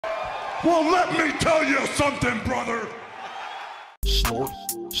Well, let me tell you something, brother. Snort,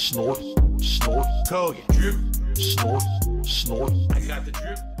 snort, snort. Call you drip. Snort, snort. I got the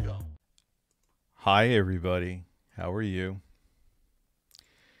drip. Go. Hi, everybody. How are you?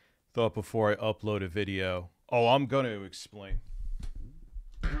 Thought before I upload a video. Oh, I'm going to explain.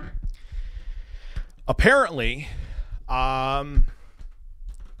 Apparently,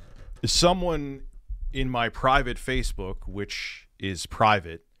 someone in my private Facebook, which is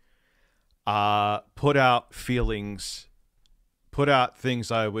private, put out things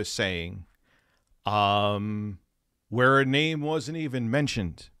I was saying, where a name wasn't even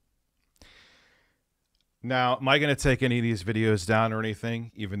mentioned. Now, am I going to take any of these videos down or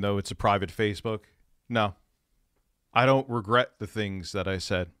anything, even though it's a private Facebook? No. I don't regret the things that I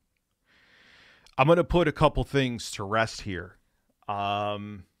said. I'm going to put a couple things to rest here.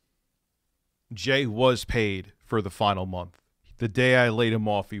 Jay was paid for the final month. The day I laid him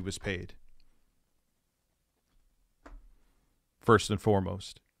off, he was paid. First and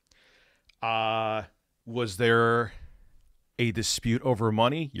foremost. Was there a dispute over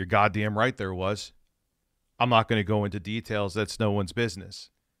money? You're goddamn right there was. I'm not going to go into details. That's no one's business.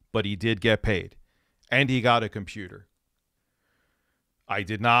 But he did get paid. And he got a computer. I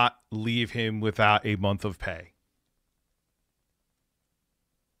did not leave him without a month of pay.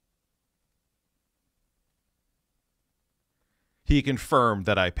 He confirmed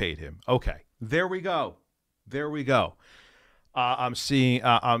that I paid him. Okay. There we go. There we go. I'm seeing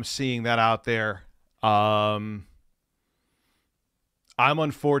that out there. I'm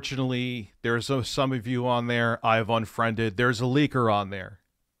unfortunately, there's some of you on there I've unfriended. There's a leaker on there.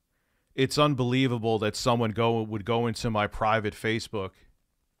 It's unbelievable that someone would go into my private Facebook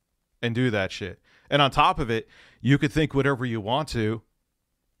and do that shit. And on top of it, you could think whatever you want to.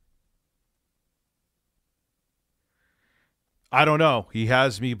 I don't know. He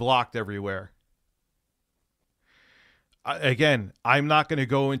has me blocked everywhere. Again, I'm not going to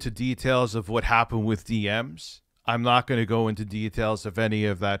go into details of what happened with DMs. I'm not going to go into details of any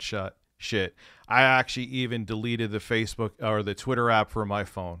of that shit. I actually even deleted the Facebook or the Twitter app from my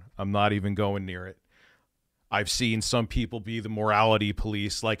phone. I'm not even going near it. I've seen some people be the morality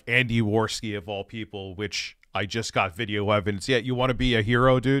police, like Andy Worski of all people, which I just got video evidence. Yeah, you want to be a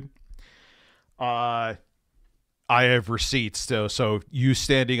hero, dude? I have receipts, though, so you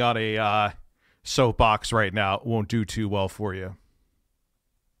standing on a soapbox right now won't do too well for you.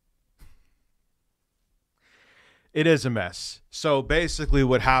 It is a mess. So basically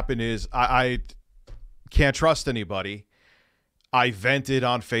what happened is I can't trust anybody. I vented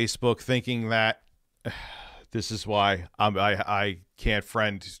on Facebook thinking that this is why I can't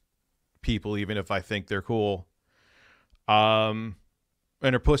friend people even if I think they're cool. And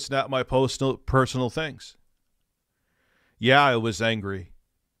they're pushing out my personal things. Yeah, I was angry.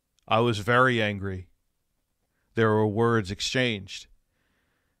 I was very angry. There were words exchanged.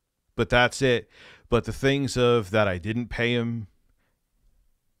 But that's it. But the things of that I didn't pay him,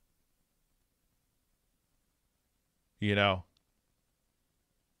 you know.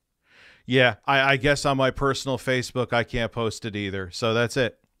 Yeah, I guess on my personal Facebook, I can't post it either. So that's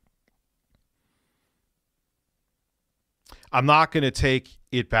it. I'm not going to take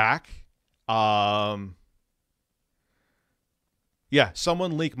it back. Yeah,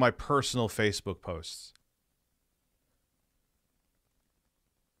 someone leaked my personal Facebook posts.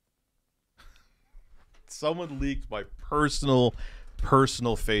 Someone leaked my personal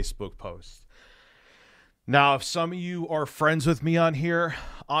Facebook posts. Now, if some of you are friends with me on here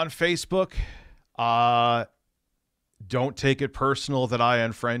on Facebook, don't take it personal that I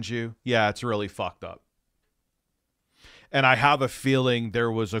unfriend you. Yeah, it's really fucked up. And I have a feeling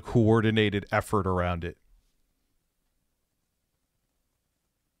there was a coordinated effort around it.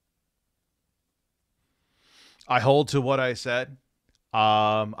 I hold to what I said.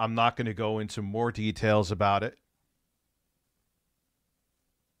 I'm not going to go into more details about it.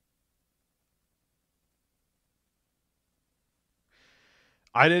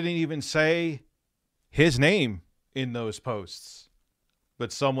 I didn't even say his name in those posts,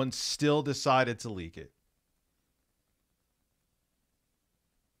 but someone still decided to leak it.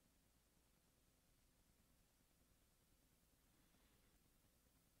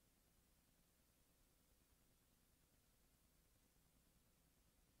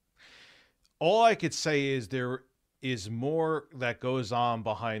 All I could say is there is more that goes on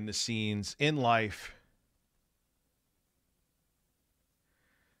behind the scenes in life.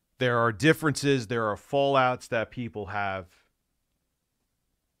 There are differences, there are fallouts that people have.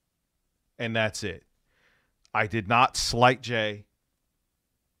 And that's it. I did not slight Jay.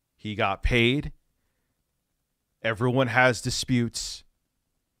 He got paid. Everyone has disputes.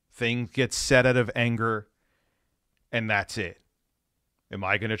 thing gets said out of anger, and that's it. Am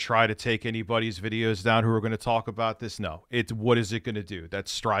I going to try to take anybody's videos down who are going to talk about this? No. It's what is it going to do?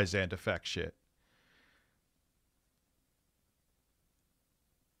 That's Streisand effect shit.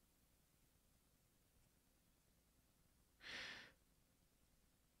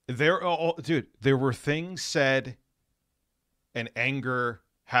 Dude, there were things said and anger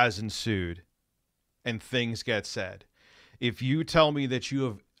has ensued and things get said. If you tell me that you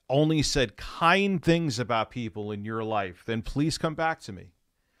have only said kind things about people in your life, then please come back to me.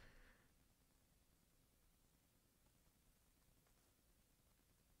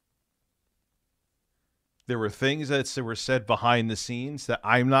 There were things that were said behind the scenes that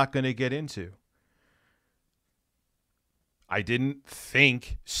I'm not going to get into. I didn't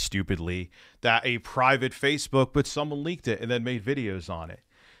think, stupidly, that a private Facebook, but someone leaked it and then made videos on it.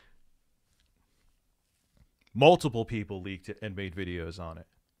 Multiple people leaked it and made videos on it.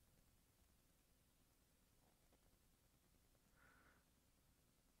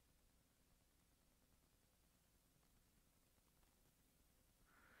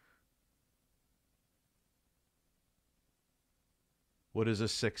 What is a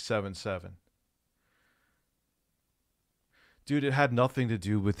 677? Dude, it had nothing to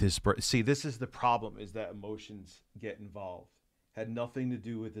do with his birth. See, this is the problem, is that emotions get involved. Had nothing to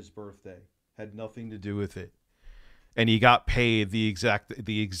do with his birthday. Had nothing to do with it. And he got paid the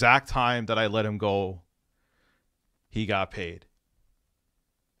exact time that I let him go. He got paid.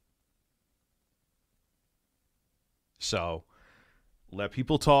 So, let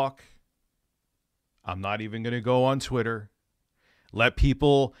people talk. I'm not even going to go on Twitter. Let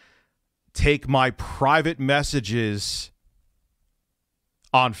people take my private messages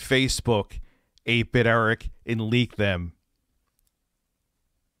on Facebook, 8-Bit Eric, and leak them.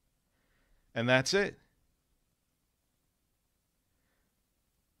 And that's it.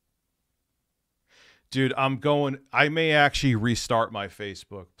 Dude, I may actually restart my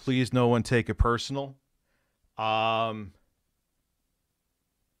Facebook. Please, no one take it personal.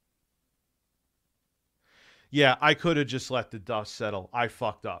 Yeah, I could have just let the dust settle. I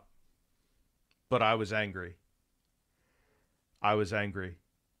fucked up. But I was angry. I'm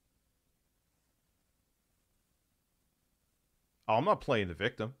not playing the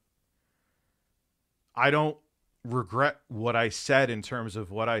victim. I don't regret what I said in terms of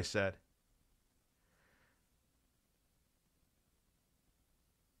what I said.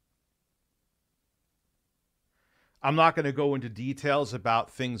 I'm not going to go into details about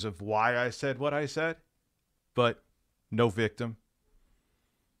things of why I said what I said, but no victim.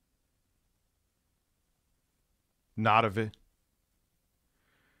 Not of it.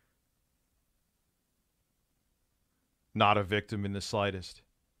 Not a victim in the slightest.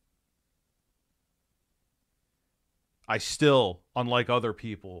 I still, unlike other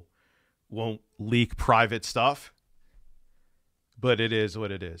people, won't leak private stuff, but it is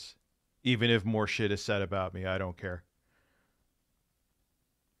what it is. Even if more shit is said about me, I don't care.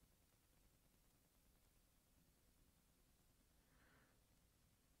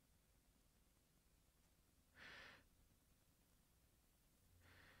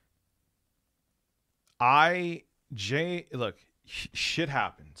 Look, shit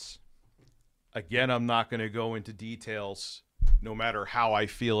happens. Again, I'm not going to go into details. No matter how I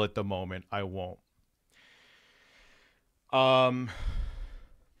feel at the moment, I won't.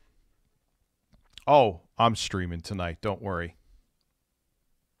 Oh, I'm streaming tonight. Don't worry.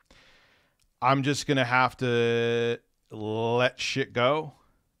 I'm just going to have to let shit go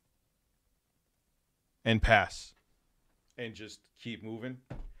and pass and just keep moving.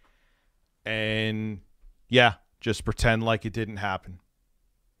 And yeah, just pretend like it didn't happen.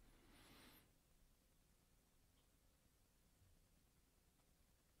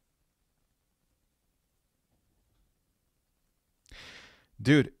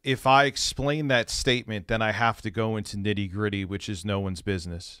 Dude, if I explain that statement, then I have to go into nitty-gritty, which is no one's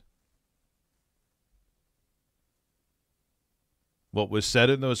business. What was said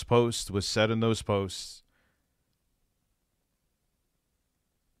in those posts was said in those posts.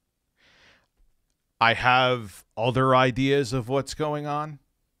 I have other ideas of what's going on,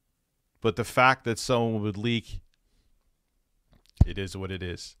 but the fact that someone would leak, it is what it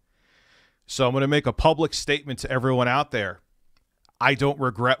is. So I'm going to make a public statement to everyone out there. I don't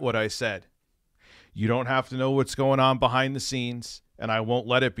regret what I said. You don't have to know what's going on behind the scenes, and I won't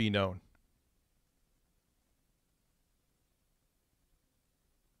let it be known.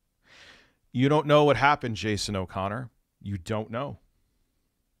 You don't know what happened, Jason O'Connor. You don't know.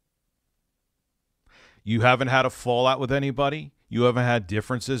 You haven't had a fallout with anybody. You haven't had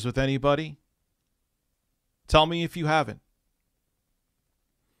differences with anybody. Tell me if you haven't.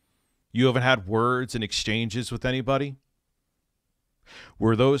 You haven't had words and exchanges with anybody?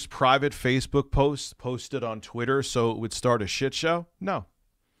 Were those private Facebook posts posted on Twitter so it would start a shit show? No.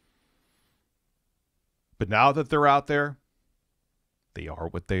 But now that they're out there, they are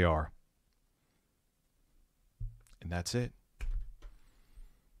what they are. And that's it.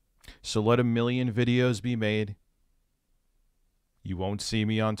 So let a million videos be made. You won't see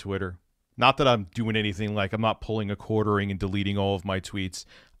me on Twitter. Not that I'm doing anything like I'm not pulling a quartering and deleting all of my tweets.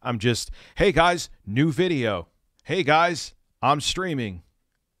 I'm just, hey guys, new video. Hey guys, I'm streaming.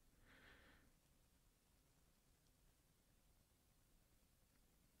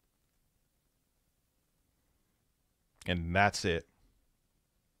 And that's it.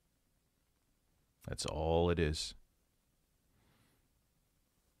 That's all it is.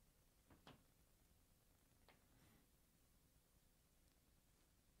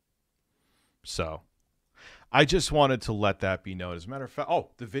 So, I just wanted to let that be known. As a matter of fact, oh,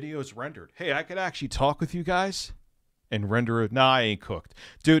 the video is rendered. Hey, I could actually talk with you guys and render it. Nah, I ain't cooked.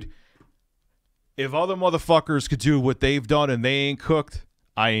 Dude, if other motherfuckers could do what they've done and they ain't cooked,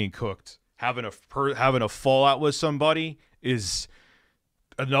 I ain't cooked. Having a fallout with somebody is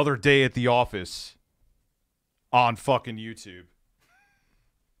another day at the office on fucking YouTube.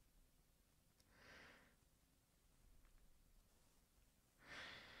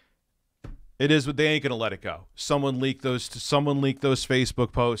 It is what they ain't gonna let it go. Someone leaked those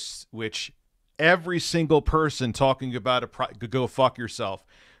Facebook posts, which every single person talking about it could go fuck yourself.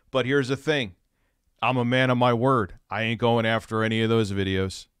 But here's the thing. I'm a man of my word. I ain't going after any of those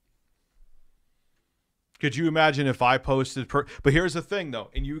videos. Could you imagine if I posted... But here's the thing,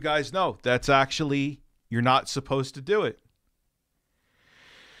 though, and you guys know, that's actually... You're not supposed to do it.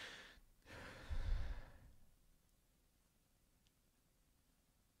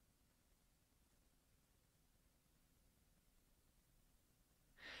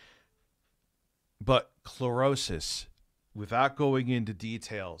 But chlorosis, without going into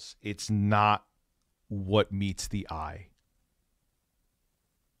details, it's not what meets the eye.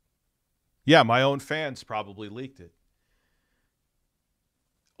 Yeah, my own fans probably leaked it.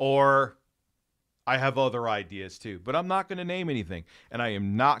 Or I have other ideas too, but I'm not going to name anything, and I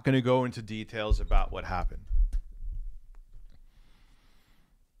am not going to go into details about what happened.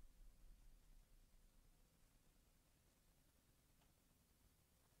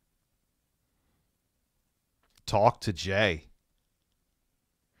 Talk to Jay.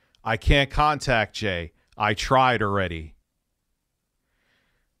 I can't contact Jay. I tried already.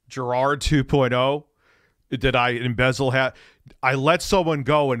 Gerard 2.0. Did I embezzle? I let someone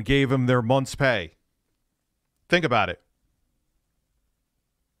go and gave him their month's pay. Think about it.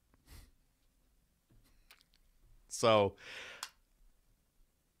 So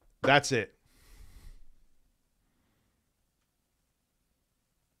that's it.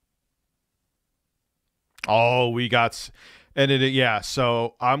 Oh, we got, and yeah.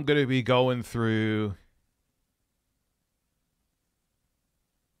 So I'm gonna be going through.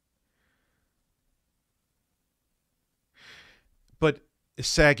 But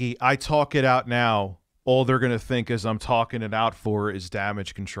Saggy, I talk it out now. All they're gonna think is I'm talking it out for is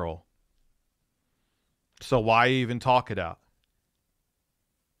damage control. So why even talk it out?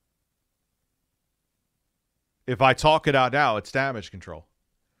 If I talk it out now, it's damage control.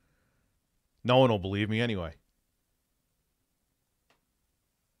 No one will believe me anyway.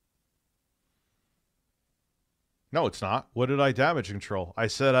 No, it's not. What did I damage control? I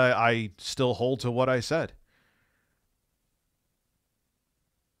said I still hold to what I said.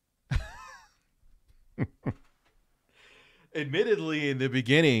 Admittedly, in the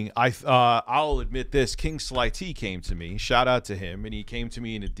beginning, I'll admit this. King Sly T came to me. Shout out to him, and he came to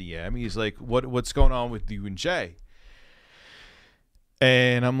me in a DM. He's like, "What's going on with you and Jay?"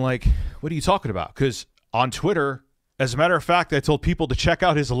 And I'm like, "What are you talking about?" Because on Twitter, as a matter of fact, I told people to check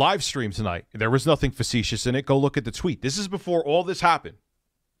out his live stream tonight. There was nothing facetious in it. Go look at the tweet. This is before all this happened.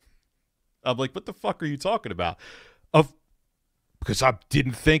 I'm like, "What the fuck are you talking about?" Because I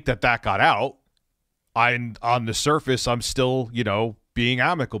didn't think that got out. On the surface, I'm still, being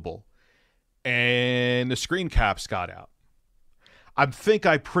amicable. And the screen caps got out. I'm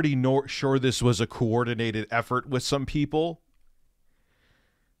pretty sure this was a coordinated effort with some people.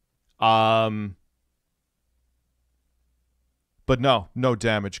 But no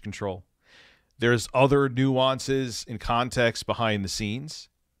damage control. There's other nuances and context behind the scenes.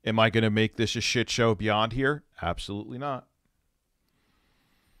 Am I going to make this a shit show beyond here? Absolutely not.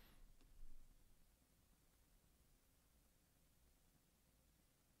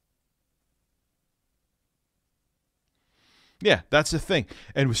 Yeah, that's the thing.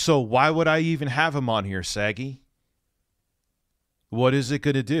 And so why would I even have him on here, Saggy? What is it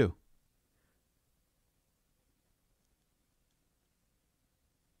going to do?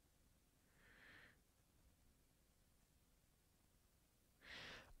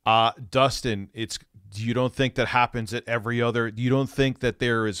 Dustin, you don't think that happens at every other, you don't think that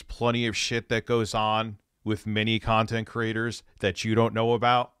there is plenty of shit that goes on with many content creators that you don't know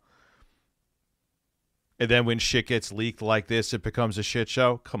about? And then when shit gets leaked like this, it becomes a shit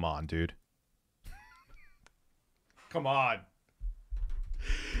show? Come on, dude. Come on.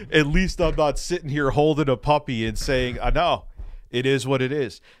 At least I'm not sitting here holding a puppy and saying, no, it is what it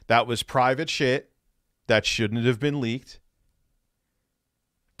is. That was private shit that shouldn't have been leaked.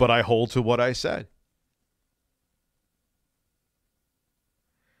 But I hold to what I said.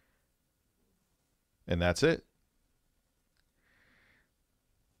 And that's it.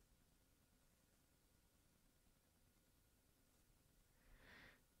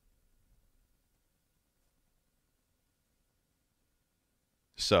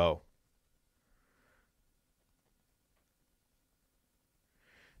 So,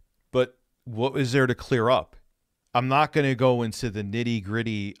 but what is there to clear up? I'm not going to go into the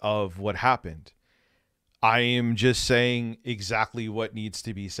nitty-gritty of what happened. I am just saying exactly what needs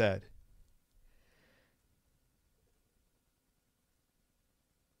to be said.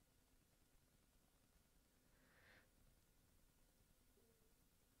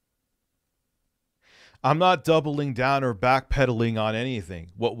 I'm not doubling down or backpedaling on anything.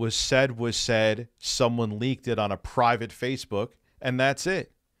 What was said was said. Someone leaked it on a private Facebook, and that's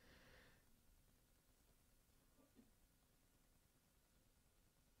it.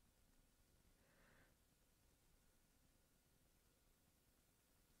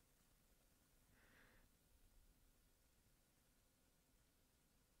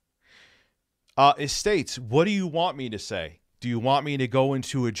 Estates, what do you want me to say? Do you want me to go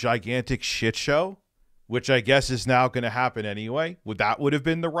into a gigantic shit show? Which I guess is now going to happen anyway. That would have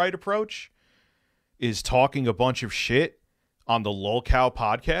been the right approach? Is talking a bunch of shit on the LolCow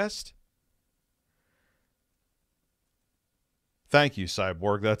podcast? Thank you,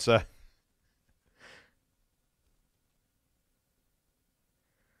 Cyborg. That's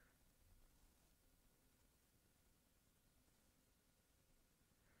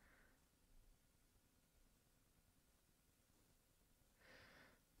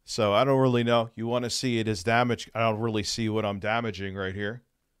So I don't really know. You want to see it as damage. I don't really see what I'm damaging right here.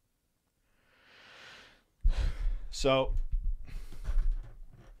 So,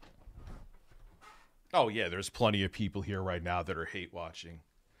 oh yeah, there's plenty of people here right now that are hate watching.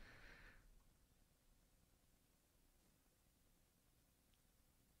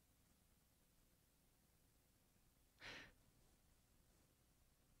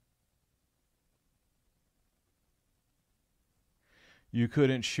 You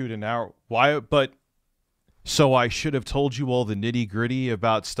couldn't shoot an hour. Why? But so I should have told you all the nitty gritty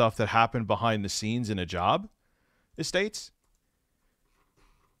about stuff that happened behind the scenes in a job, Estates?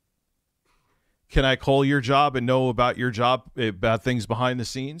 Can I call your job and know about your job, about things behind the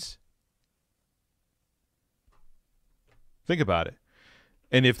scenes? Think about it.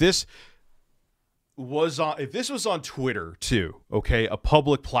 And if this was on Twitter too, okay, a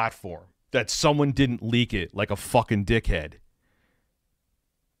public platform that someone didn't leak it like a fucking dickhead,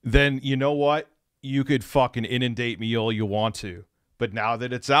 then you know what? You could fucking inundate me all you want to. But now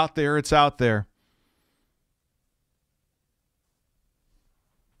that it's out there, it's out there.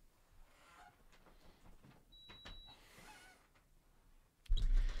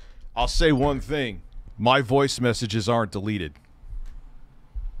 I'll say one thing. My voice messages aren't deleted.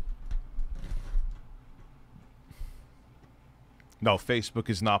 No, Facebook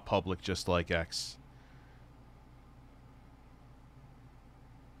is not public, just like X.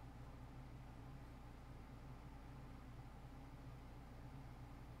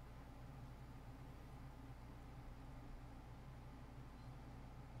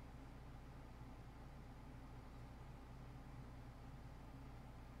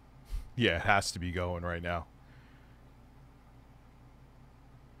 Yeah, it has to be going right now.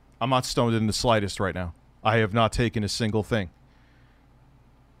 I'm not stoned in the slightest right now. I have not taken a single thing.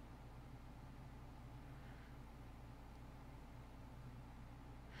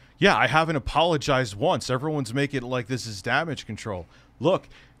 Yeah, I haven't apologized once. Everyone's making it like this is damage control. Look,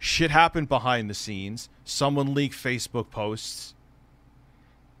 shit happened behind the scenes. Someone leaked Facebook posts,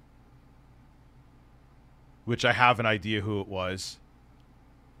 which I have an idea who it was.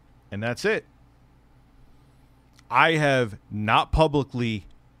 And that's it. I have not publicly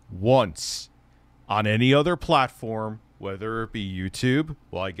once on any other platform, whether it be YouTube,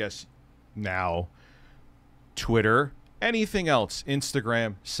 well, I guess now Twitter, anything else,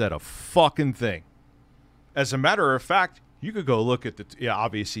 Instagram, said a fucking thing. As a matter of fact, you could go look at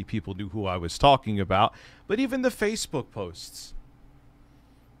obviously people knew who I was talking about, but even the Facebook posts.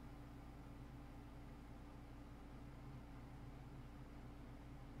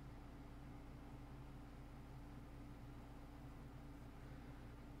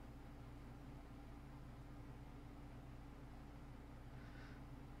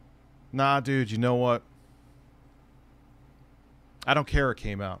 Nah, dude, you know what? I don't care it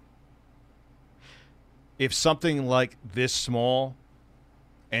came out. If something like this small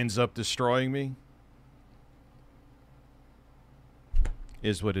ends up destroying me,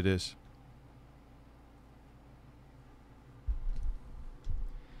 is what it is.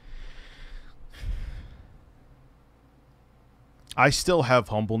 I still have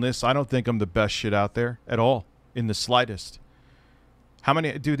humbleness. I don't think I'm the best shit out there at all, in the slightest. How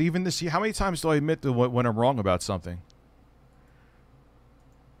many, dude, even this year, how many times do I admit to when I'm wrong about something?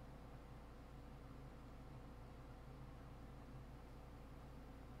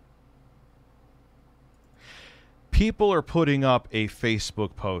 People are putting up a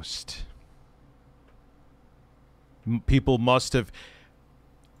Facebook post. People must have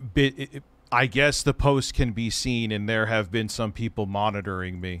been, I guess the post can be seen, and there have been some people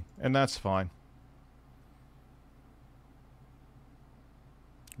monitoring me, and that's fine.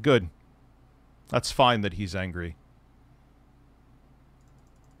 Good. That's fine that he's angry.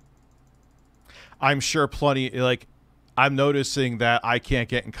 I'm sure plenty, like, I'm noticing that I can't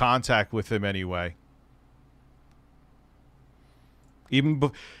get in contact with him anyway.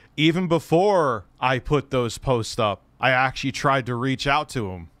 Even before I put those posts up, I actually tried to reach out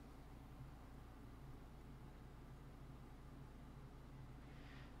to him.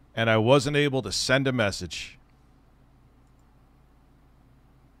 And I wasn't able to send a message.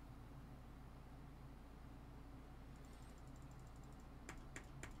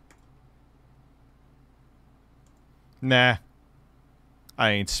 Nah.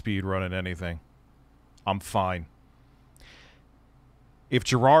 I ain't speedrunning anything. I'm fine. If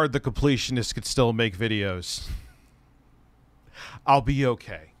Gerard the completionist could still make videos, I'll be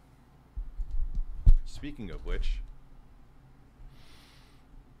okay. Speaking of which,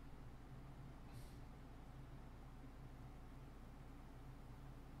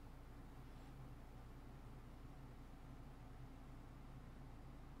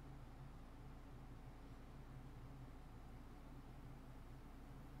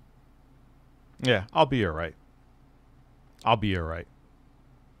 yeah, I'll be all right. I'll be all right.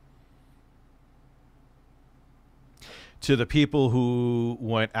 To the people who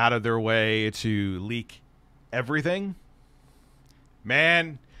went out of their way to leak everything,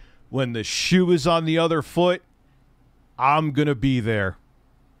 man, when the shoe is on the other foot, I'm going to be there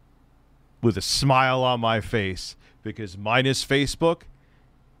with a smile on my face, because minus Facebook,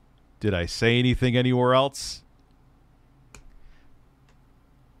 did I say anything anywhere else?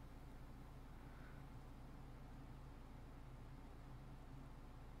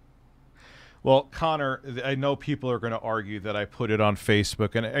 Well, Connor, I know people are going to argue that I put it on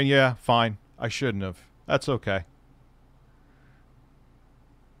Facebook, and yeah, fine. I shouldn't have. That's okay.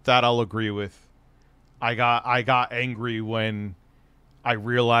 That I'll agree with. I got angry when I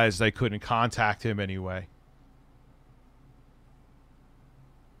realized I couldn't contact him anyway.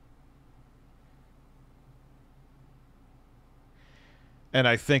 And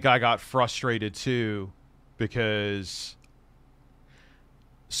I think I got frustrated too, because...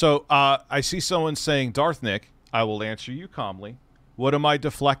 So, I see someone saying, Darth Nick, I will answer you calmly. What am I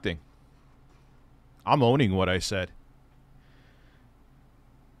deflecting? I'm owning what I said.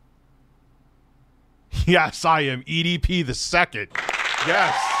 Yes, I am EDP the second.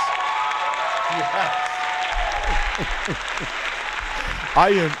 Yes. Yes.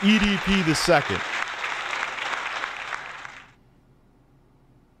 I am EDP the second.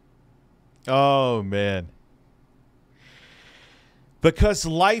 Oh, man. Because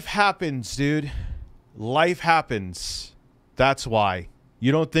life happens, dude. Life happens. That's why.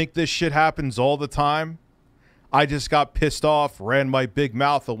 You don't think this shit happens all the time? I just got pissed off, ran my big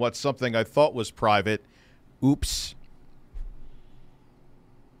mouth on what something I thought was private. Oops.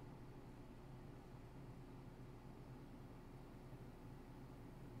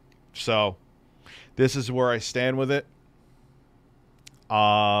 So, this is where I stand with it.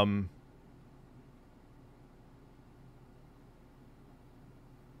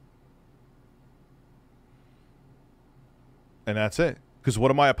 And that's it. Because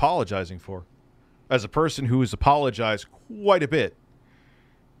what am I apologizing for? As a person who has apologized quite a bit,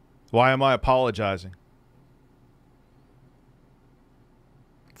 why am I apologizing?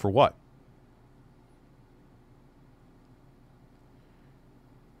 For what?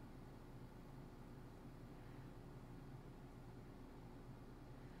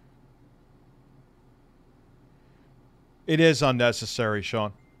 It is unnecessary,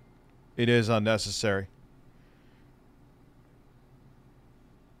 Sean. It is unnecessary.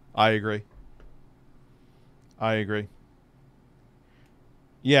 I agree. I agree.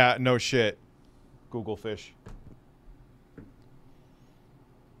 Yeah, no shit. Google fish.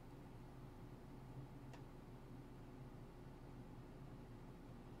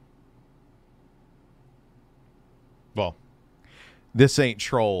 Well, this ain't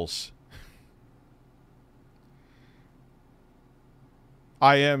trolls.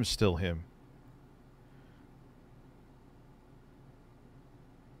 I am still him.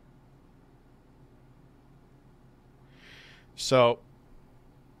 So,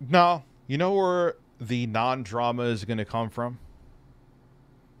 no, you know where the non-drama is going to come from?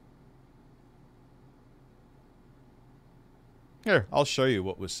 Here, I'll show you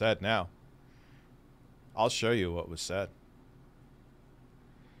what was said now. I'll show you what was said.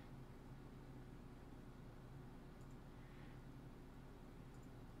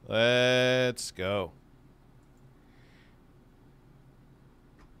 Let's go.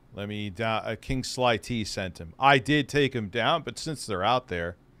 Let me down. King Sly T sent him. I did take him down, but since they're out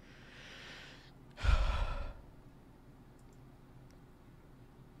there,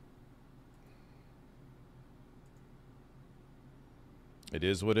 it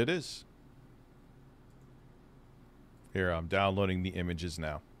is what it is. Here, I'm downloading the images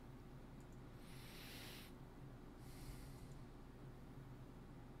now.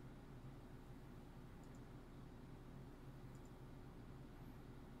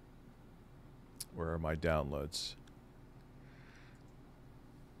 Where are my downloads?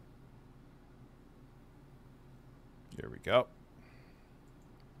 Here we go.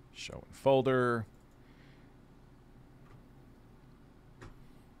 Show in folder.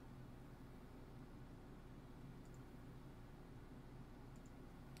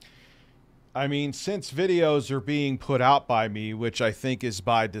 I mean, since videos are being put out by me, which I think is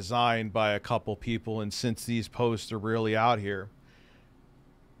by design by a couple people, and since these posts are really out here,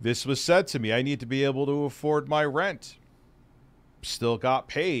 this was said to me. I need to be able to afford my rent. Still got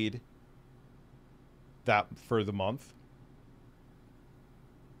paid that for the month.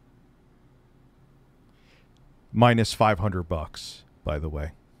 Minus $500, by the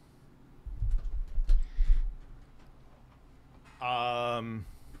way.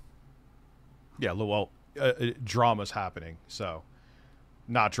 Yeah, well, drama's happening, so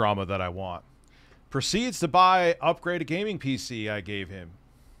not drama that I want. Proceeds to buy, upgrade a gaming PC I gave him.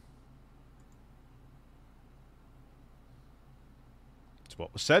 It's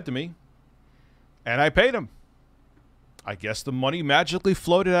what was said to me, and I paid him. I guess the money magically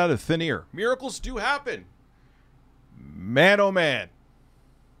floated out of thin air. Miracles do happen. Man, oh man.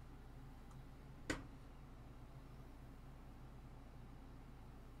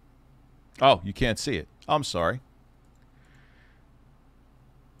 Oh, you can't see it. I'm sorry.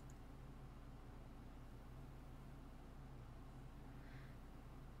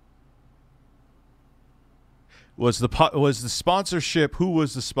 Was the sponsorship? Who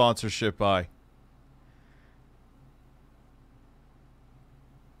was the sponsorship by?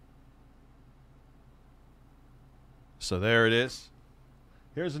 So there it is.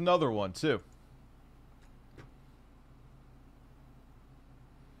 Here's another one too.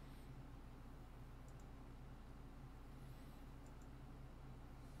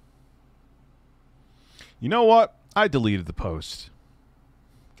 You know what? I deleted the post.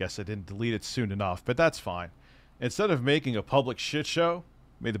 Guess I didn't delete it soon enough, but that's fine. Instead of making a public shit show,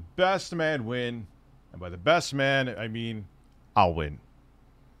 may the best man win. And by the best man, I mean I'll win.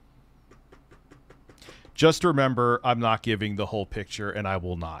 Just remember, I'm not giving the whole picture, and I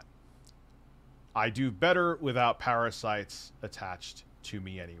will not. I do better without parasites attached to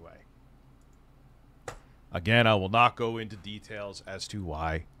me anyway. Again, I will not go into details as to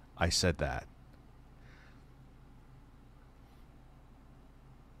why I said that.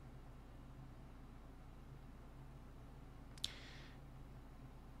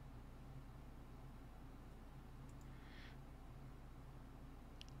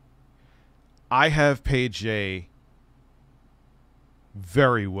 I have paid Jay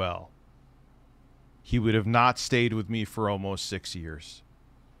very well. He would have not stayed with me for almost 6 years.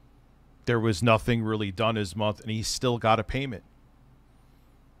 There was nothing really done his month, and he still got a payment.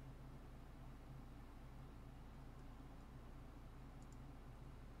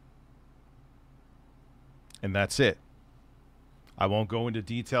 And that's it. I won't go into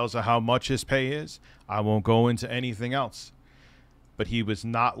details of how much his pay is. I won't go into anything else. But he was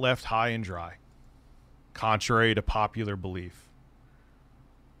not left high and dry, contrary to popular belief.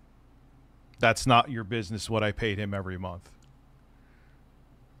 That's not your business what I paid him every month.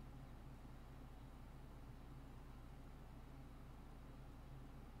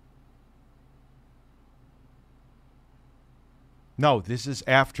 No, this is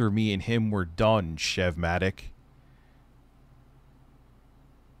after me and him were done, Chevmatic.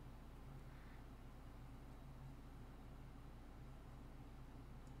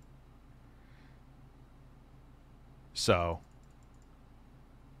 So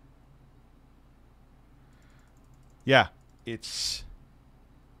yeah, it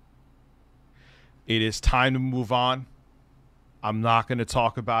is time to move on. I'm not going to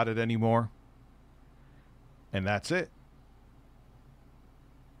talk about it anymore. And that's it.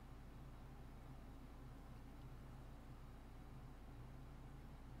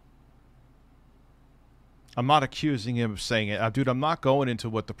 I'm not accusing him of saying it. Dude, I'm not going into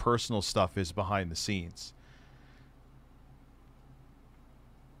what the personal stuff is behind the scenes.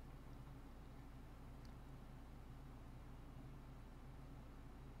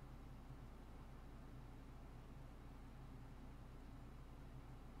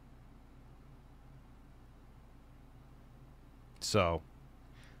 So,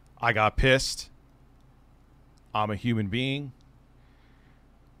 I got pissed. I'm a human being.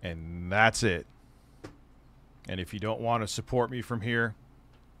 And that's it. And if you don't want to support me from here,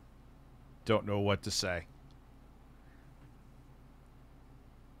 don't know what to say.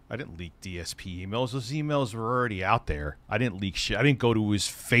 I didn't leak DSP emails. Those emails were already out there. I didn't leak shit. I didn't go to his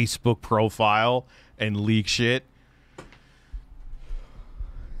Facebook profile and leak shit.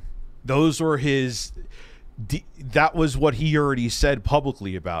 Those were his... that was what he already said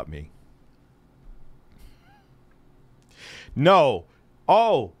publicly about me. No.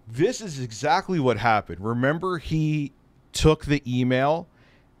 Oh, this is exactly what happened. Remember, he took the email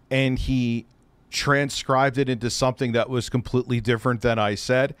and he transcribed it into something that was completely different than I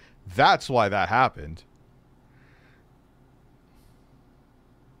said? That's why that happened.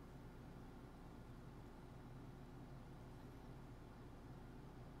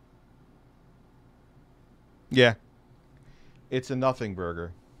 Yeah. It's a nothing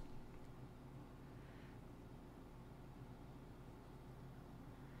burger.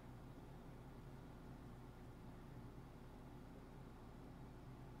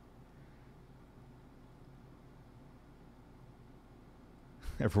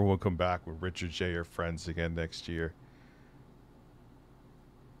 Everyone will come back with Richard J. or friends again next year.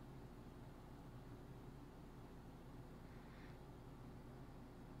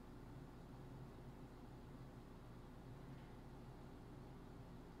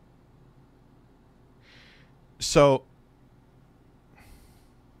 So,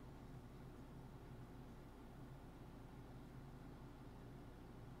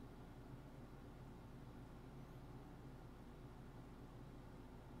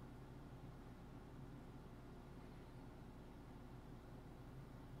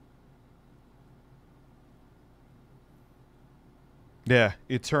 yeah,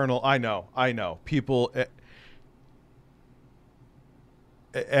 eternal. I know. People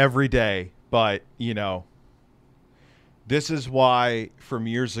every day, but, you know, this is why from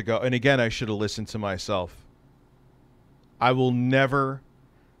years ago, and again, I should have listened to myself. I will never,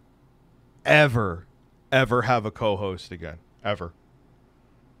 ever, ever have a co-host again. Ever.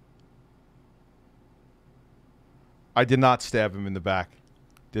 I did not stab him in the back.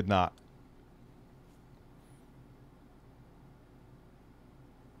 Did not.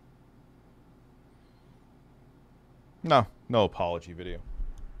 No. No apology video.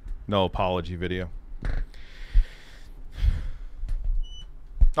 No apology video.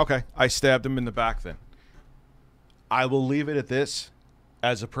 Okay, I stabbed him in the back then. I will leave it at this.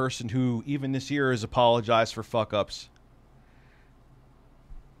 As a person who, even this year, has apologized for fuck-ups.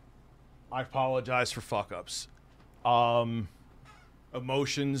 I apologize for fuck-ups.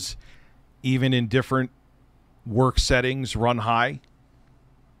 Emotions, even in different work settings, run high.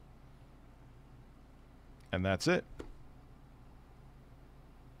 And that's it.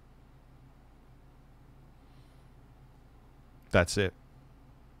 That's it.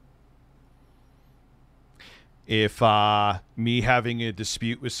 If me having a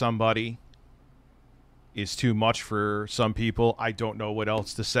dispute with somebody is too much for some people, I don't know what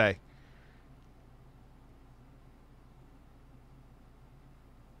else to say.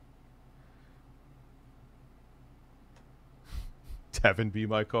 Devin be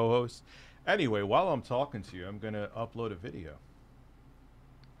my co-host. Anyway, while I'm talking to you, I'm going to upload a video.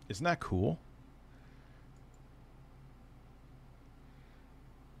 Isn't that cool?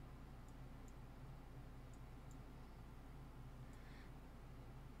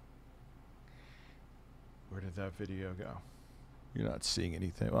 Where did that video go? You're not seeing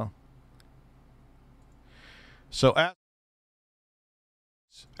anything. Well, so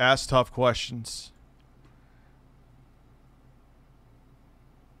ask tough questions.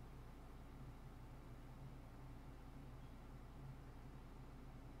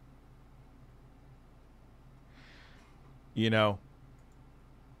 You know,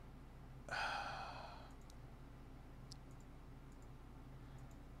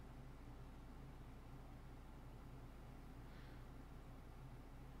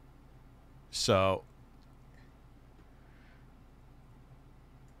 so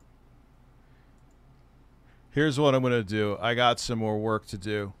Here's what I'm going to do. I got some more work to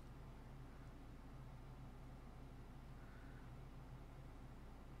do.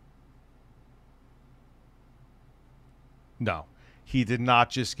 No, he did not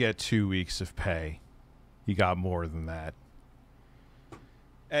just get 2 weeks of pay. He got more than that.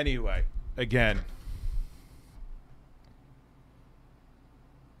 Anyway, again.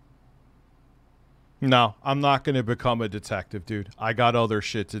 No, I'm not going to become a detective, dude. I got other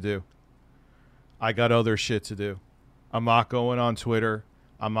shit to do. I got other shit to do. I'm not going on Twitter.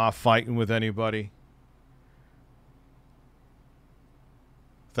 I'm not fighting with anybody.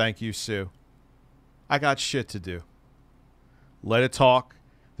 Thank you, Sue. I got shit to do. Let it talk.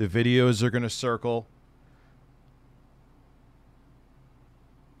 The videos are going to circle.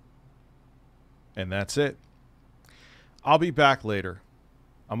 And that's it. I'll be back later.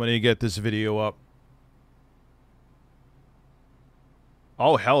 I'm going to get this video up.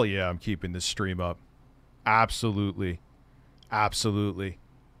 Oh, hell yeah, I'm keeping this stream up. Absolutely. Absolutely.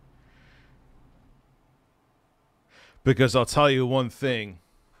 Because I'll tell you one thing.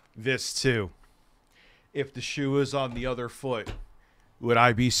 This too. If the shoe is on the other foot, would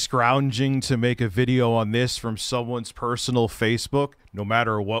I be scrounging to make a video on this from someone's personal Facebook, no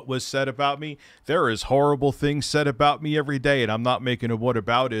matter what was said about me? There is horrible things said about me every day, and I'm not making a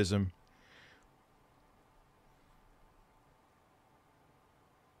whataboutism.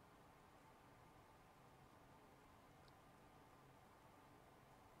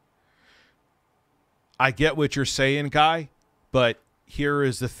 I get what you're saying, Guy, but here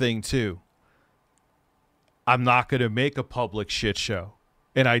is the thing, too. I'm not going to make a public shit show,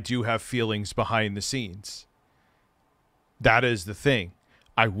 and I do have feelings behind the scenes. That is the thing.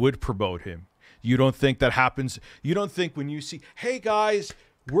 I would promote him. You don't think that happens? You don't think when you see, hey, guys,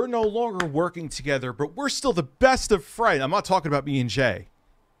 we're no longer working together, but we're still the best of friends. I'm not talking about me and Jay.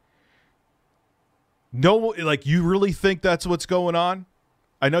 No, like, you really think that's what's going on?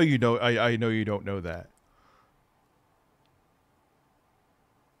 I know you know. I know you don't know that.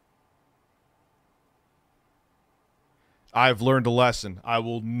 I've learned a lesson. I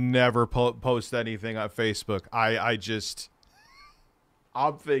will never post anything on Facebook.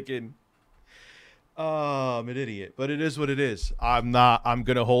 I'm thinking, I'm an idiot, but it is what it is. I'm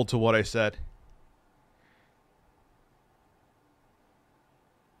going to hold to what I said.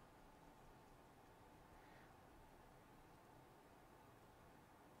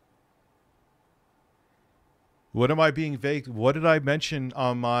 What am I being vague? What did I mention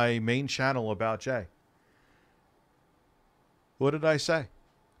on my main channel about Jay? What did I say?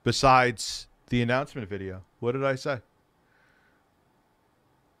 Besides the announcement video, what did I say?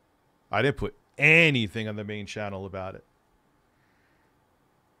 I didn't put anything on the main channel about it.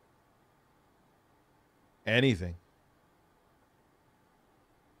 Anything.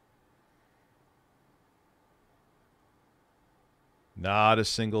 Not a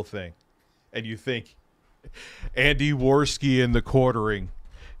single thing. And you think Andy Worski and the quartering.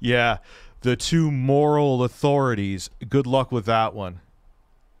 Yeah. The two moral authorities. Good luck with that one.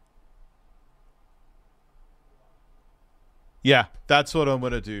 Yeah, that's what I'm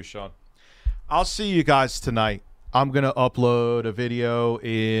going to do, Sean. I'll see you guys tonight. I'm going to upload a video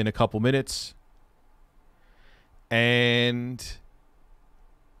in a couple minutes. And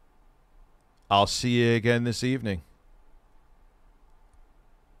I'll see you again this evening.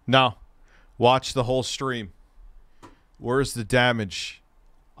 No, watch the whole stream. Where's the damage?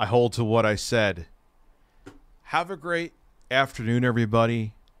 I hold to what I said. Have a great afternoon,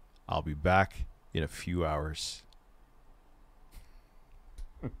 everybody. I'll be back in a few hours.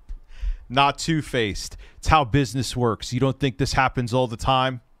 Not two-faced. It's how business works. You don't think this happens all the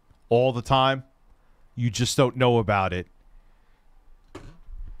time? All the time? You just don't know about it.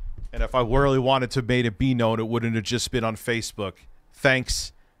 And if I really wanted to make it be known, it wouldn't have just been on Facebook.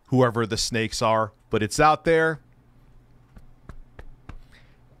 Thanks, whoever the snakes are. But it's out there.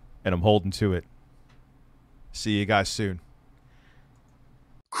 And I'm holding to it. See you guys soon.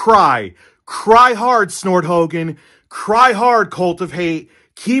 Cry. Cry hard, Snort Hogan. Cry hard, Cult of Hate.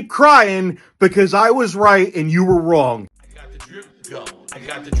 Keep crying because I was right and you were wrong. I got the drip going. I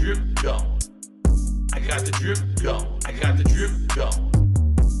got the drip going. I got the drip going. I got the drip going.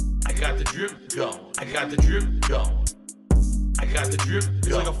 I got the drip going. I got the drip going. I got the drip going. It's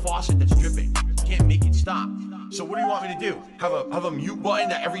like a faucet that's dripping. You can't make it stop. So what do you want me to do? Have a mute button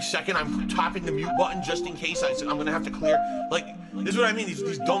that every second I'm tapping the mute button just in case I'm gonna have to clear? Like, this is what I mean,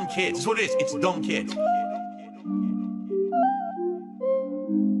 these dumb kids. This is what it is, it's dumb kids.